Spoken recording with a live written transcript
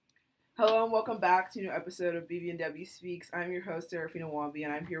Hello and welcome back to a new episode of BB&W Speaks. I'm your host, Saraphina Wambi,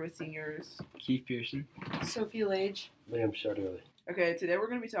 and I'm here with seniors Keefe Pearson, Sophie Lage, Liam Shetterly. Okay, today we're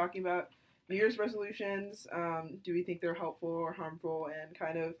going to be talking about New Year's resolutions. Do we think they're helpful or harmful, and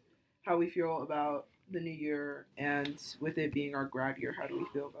kind of how we feel about the new year, and with it being our grad year, how do we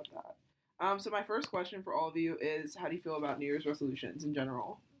feel about that? So my first question for all of you is, how do you feel about New Year's resolutions in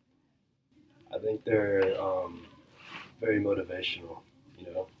general? I think they're very motivational,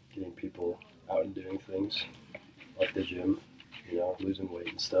 getting people out and doing things like the gym, losing weight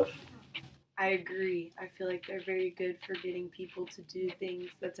and stuff. I agree. I feel like they're very good for getting people to do things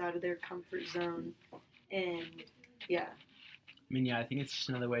that's out of their comfort zone. And yeah. I think it's just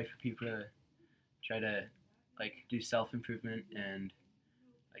another way for people to try to do self-improvement and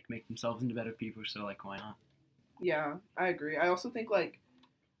make themselves into better people, so why not? Yeah, I agree. I also think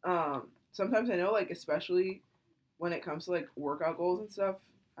sometimes I know especially when it comes to workout goals and stuff,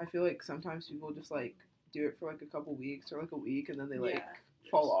 I feel like sometimes people just do it for a couple weeks or a week and then they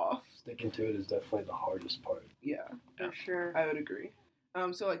fall off. Sticking to it is definitely the hardest part. Yeah, for sure. I would agree.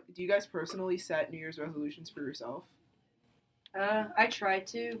 So do you guys personally set New Year's resolutions for yourself? I try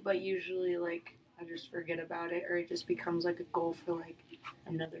to, but usually I just forget about it, or it just becomes a goal for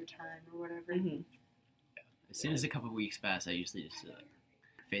another time or whatever. Mm-hmm. Yeah. As soon as a couple weeks pass, I usually just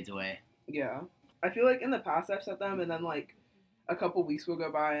fades away. Yeah, I feel like in the past I've set them, and then a couple weeks will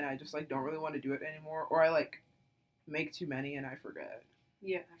go by, and I just don't really want to do it anymore, or I make too many and I forget.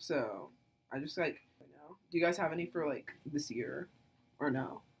 Yeah. So I just do you guys have any for this year, or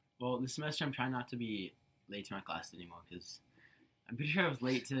no? Well, this semester I'm trying not to be late to my class anymore, because I'm pretty sure I was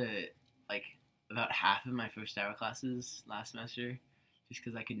late to about half of my first hour classes last semester, just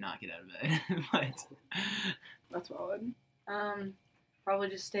because I could not get out of bed. But that's valid. Probably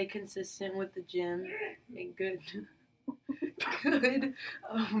just stay consistent with the gym, make good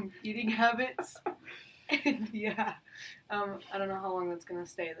eating habits, and yeah, I don't know how long that's gonna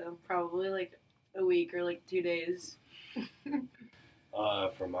stay though. Probably a week or 2 days.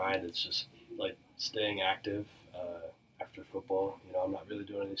 For mine, it's just staying active after football. I'm not really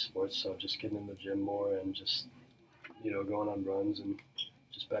doing any sports, so just getting in the gym more and just going on runs and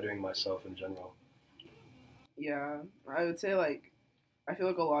just bettering myself in general. Yeah, I would say I feel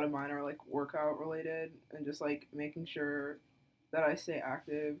a lot of mine are workout related and just making sure that I stay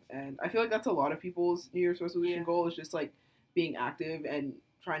active, and I feel that's a lot of people's New Year's resolution goal is just being active and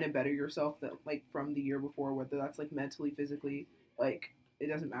trying to better yourself that from the year before, whether that's mentally, physically, it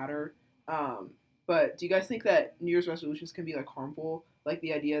doesn't matter. But do you guys think that New Year's resolutions can be harmful?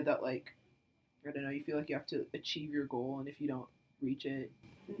 The idea that I don't know, you feel you have to achieve your goal, and if you don't reach it.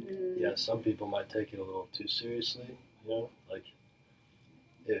 Yeah, some people might take it a little too seriously,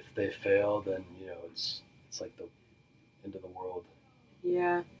 if they fail, then it's the end of the world.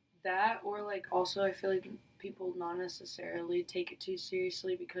 Yeah, that, or also I feel people not necessarily take it too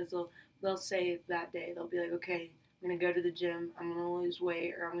seriously, because they'll say that day, they'll be okay, I'm gonna go to the gym, I'm gonna lose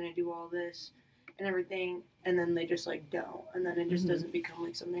weight, or I'm gonna do all this and everything, and then they just don't, and then it just doesn't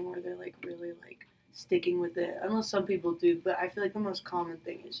become something where they're really sticking with it, unless some people do. But I feel the most common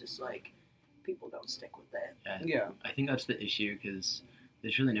thing is just people don't stick with it. Yeah. I think that's the issue, because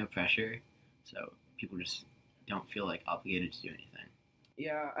there's really no pressure, so people just don't feel obligated to do anything.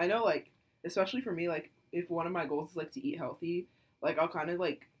 Yeah, I know, especially for me, if one of my goals is to eat healthy, I'll kind of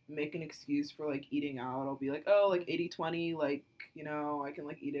make an excuse for eating out. I'll be 80-20, I can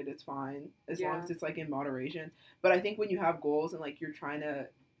eat it, it's fine, as long as it's in moderation. But I think when you have goals and you're trying to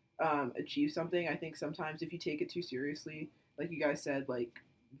achieve something, I think sometimes if you take it too seriously, you guys said,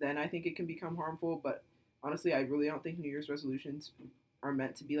 then I think it can become harmful. But honestly, I really don't think New Year's resolutions are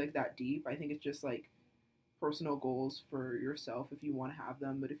meant to be that deep. I think it's just personal goals for yourself if you want to have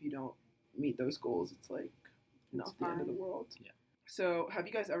them, but if you don't meet those goals, it's not the end of the world. Yeah. So have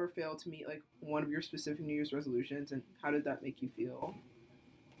you guys ever failed to meet one of your specific New Year's resolutions, and how did that make you feel?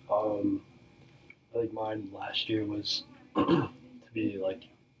 I think mine last year was to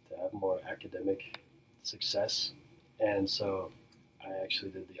have more academic success, and so I actually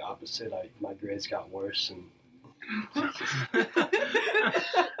did the opposite. My grades got worse, and so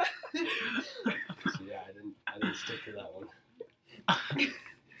yeah, I didn't stick to that one. It's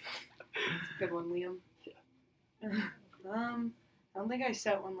a good one, Liam. Yeah. I don't think I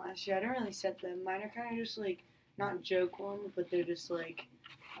set one last year. I don't really set them. Mine are kind of just not joke ones, but they're just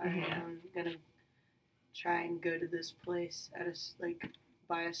I'm gonna try and go to this place at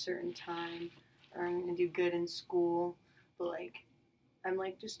by a certain time, or I'm gonna do good in school, but I'm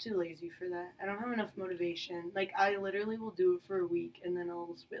just too lazy for that. I don't have enough motivation. I literally will do it for a week, and then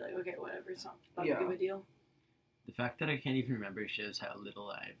I'll just be okay, whatever, it's not a big of a deal. The fact that I can't even remember shows how little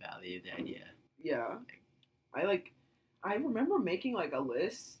I value the idea. Yeah. I remember making like a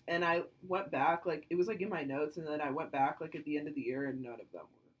list, and I went back, like it was like in my notes, and then I went back like at the end of the year, and none of them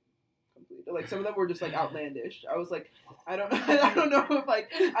were completed. Like some of them were just like outlandish. I was like, I don't know, I don't know if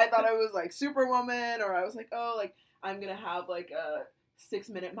like I thought I was like Superwoman, or I was like, oh, like I'm gonna have like a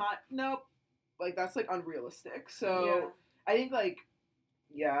 6-minute nope, like that's like unrealistic. So I think like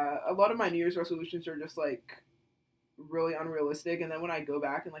a lot of my New Year's resolutions are just like really unrealistic, and then when I go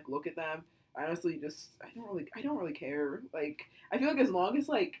back and like look at them, I honestly just I don't really care. Like I feel like as long as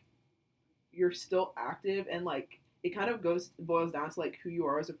like you're still active and like it kind of boils down to like who you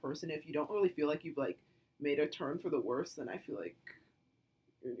are as a person. If you don't really feel like you've like made a turn for the worse, then I feel like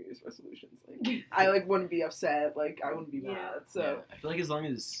your New Year's resolutions like I like wouldn't be upset. Like I wouldn't be mad. So yeah, I feel like as long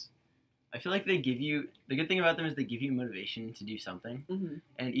as I feel like they give you the good thing about them is they give you motivation to do something,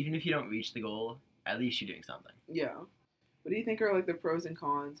 and even if you don't reach the goal, at least you're doing something. Yeah. What do you think are like the pros and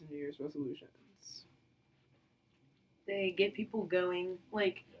cons of New Year's resolutions? They get people going.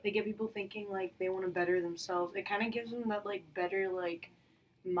 Like they get people thinking like they want to better themselves. It kind of gives them that like better like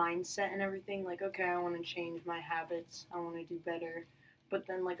mindset and everything. Like okay, I want to change my habits. I want to do better. But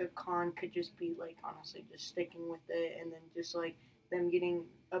then like a con could just be like honestly just sticking with it, and then just like them getting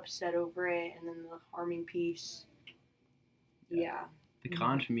upset over it, and then the harming peace. Yeah. The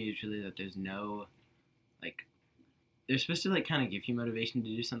con for me is really that there's no like. They're supposed to like kind of give you motivation to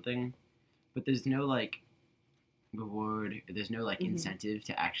do something, but there's no like reward. There's no like incentive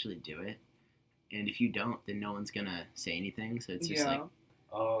to actually do it. And if you don't, then no one's gonna say anything. So it's just like.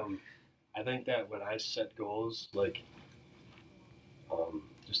 I think that when I set goals, like,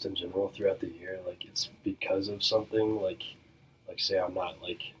 just in general throughout the year, like it's because of something. Like say I'm not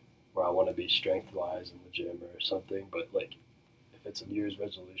like where I want to be strength wise in the gym or something, but like if it's a New Year's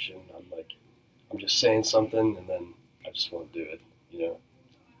resolution, I'm just saying something and then I just won't do it, you know.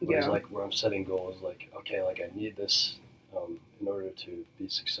 Whereas like where I'm setting goals, like okay, like I need this in order to be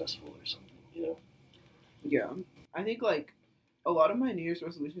successful or something, you know. Yeah, I think like a lot of my New Year's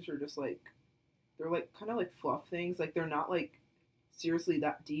resolutions are just like they're like kind of like fluff things. Like they're not like seriously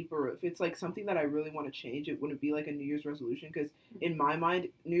that deep. Or if it's like something that I really want to change, it wouldn't be like a New Year's resolution because in my mind,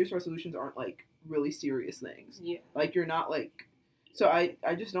 New Year's resolutions aren't like really serious things. Yeah. Like you're not like. So I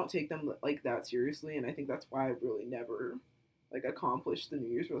just don't take them like that seriously, and I think that's why I really never like accomplished the New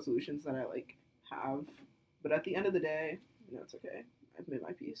Year's resolutions that I like have. But at the end of the day, you know, it's okay. I've made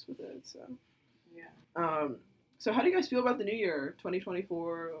my peace with it. So yeah. So how do you guys feel about the new year,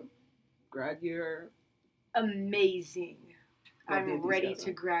 2024, grad year? Amazing. Love the I'm ready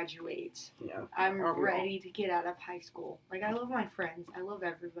enthusiasm. to graduate. Yeah. I'm Aren't we all? ready to get out of high school. Like I love my friends. I love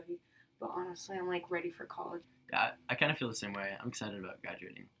everybody. But honestly, I'm like ready for college. I kind of feel the same way. I'm excited about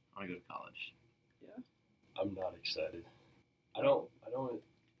graduating. I want to go to college. Yeah. I'm not excited. I don't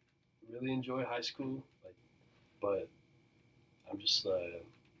really enjoy high school, like, but I'm just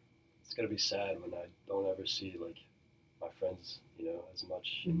it's gonna be sad when I don't ever see like my friends, you know, as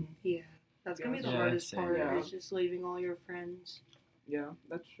much. Yeah. That's gonna be the Yeah, hardest same. part. Yeah. Is just leaving all your friends. Yeah,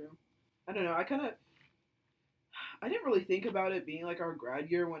 that's true. I don't know. I didn't really think about it being like our grad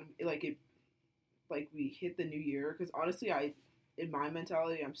year when we hit the new year. Because honestly, in my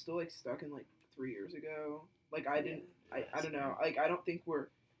mentality, I'm still like stuck in like 3 years ago. Like I don't know. Like I don't think we're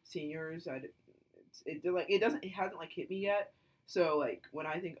seniors. It hasn't like hit me yet. So like when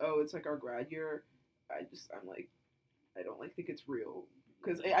I think it's like our grad year, I'm like I don't like think it's real.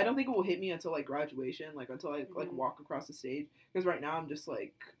 Because I don't think it will hit me until like graduation, like until I like walk across the stage. Because right now I'm just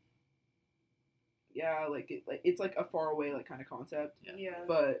like, yeah, it's like a far away like kind of concept. Yeah.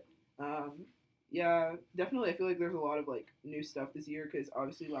 But yeah, definitely I feel like there's a lot of like new stuff this year. Because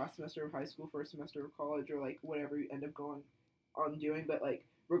obviously last semester of high school, first semester of college, or like whatever you end up going on doing. But like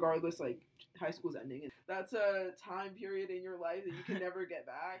regardless, like high school's ending, and that's a time period in your life that you can never get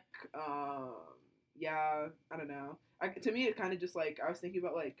back. Yeah, I don't know. To me, it kind of just like I was thinking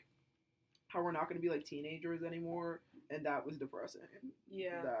about like how we're not going to be like teenagers anymore, and that was depressing.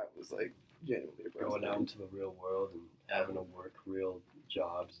 Yeah. That was like genuinely depressing. Going out into the real world and having to work real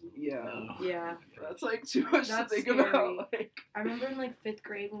jobs. And, Yeah. That's like too much That's to think scary. about. Like, I remember in like 5th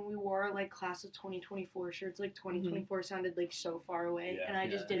grade when we wore like class of 2024 shirts, like 2024 sounded like so far away, and I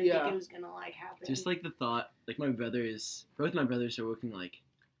just didn't think it was gonna like happen. Just like the thought, like both my brothers are working like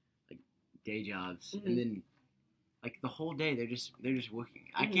day jobs, and then like the whole day they're just working.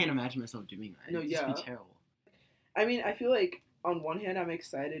 I can't imagine myself doing that. It'd just be terrible. I mean, I feel like on one hand I'm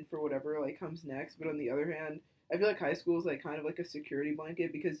excited for whatever like comes next, but on the other hand, I feel like high school is like kind of like a security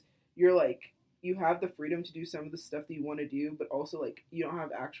blanket because you're like you have the freedom to do some of the stuff that you want to do, but also like you don't have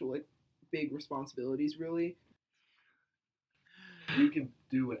actual like big responsibilities really. you can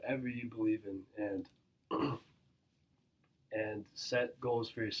do whatever you believe in and set goals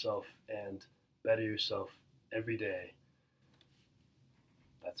for yourself and better yourself every day.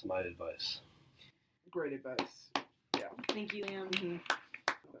 That's my advice. Great advice. Yeah. Thank you, Liam. Mm-hmm.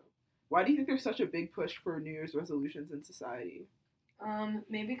 Why do you think there's such a big push for New Year's resolutions in society?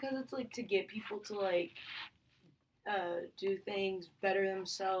 Maybe because it's like to get people to like do things better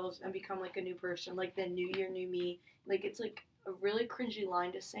themselves and become like a new person, like the new year, new me. Like it's like a really cringy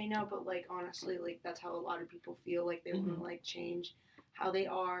line to say now, but like honestly, like that's how a lot of people feel. Like they want to like change how they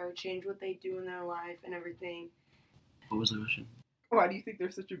are, change what they do in their life and everything. What was the question? Why do you think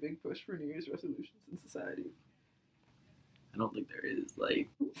there's such a big push for New Year's resolutions in society? I don't think there is. Like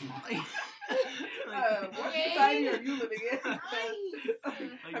what society are you living in?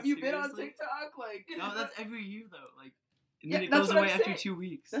 Like, Have you been on seriously? TikTok? Like, No, that's every year though. Like, and Yeah, then it that's goes what I'm away after saying. 2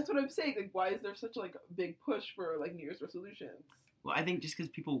 weeks. that's what I'm saying. Like, why is there such like a big push for like New Year's resolutions? Well, I think just because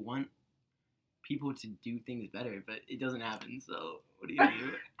people want people to do things better, but it doesn't happen. So what do you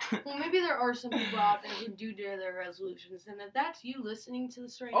do? Well, maybe there are some people out there who do their resolutions, and if that's you listening to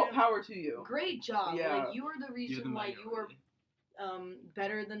this right All now, power to you. great job. Yeah. Like you are the You're reason the why you are minority.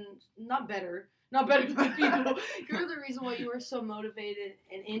 better than not better than people. You're the reason why you are so motivated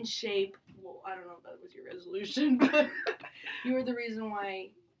and in shape. Well, I don't know if that was your resolution, but you are the reason why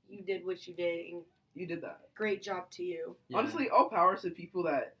you did what you did. And You did that. great job to you. Yeah. Honestly, all power to people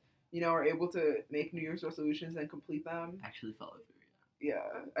that are able to make New Year's resolutions and complete them. Actually follow through. Yeah,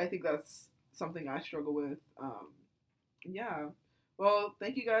 I think that's something I struggle with. Yeah. Well,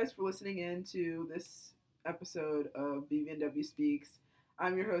 thank you guys for listening in to this episode of BVNW Speaks.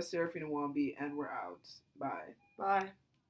 I'm your host, Saraphina Wambi, and we're out. Bye. Bye.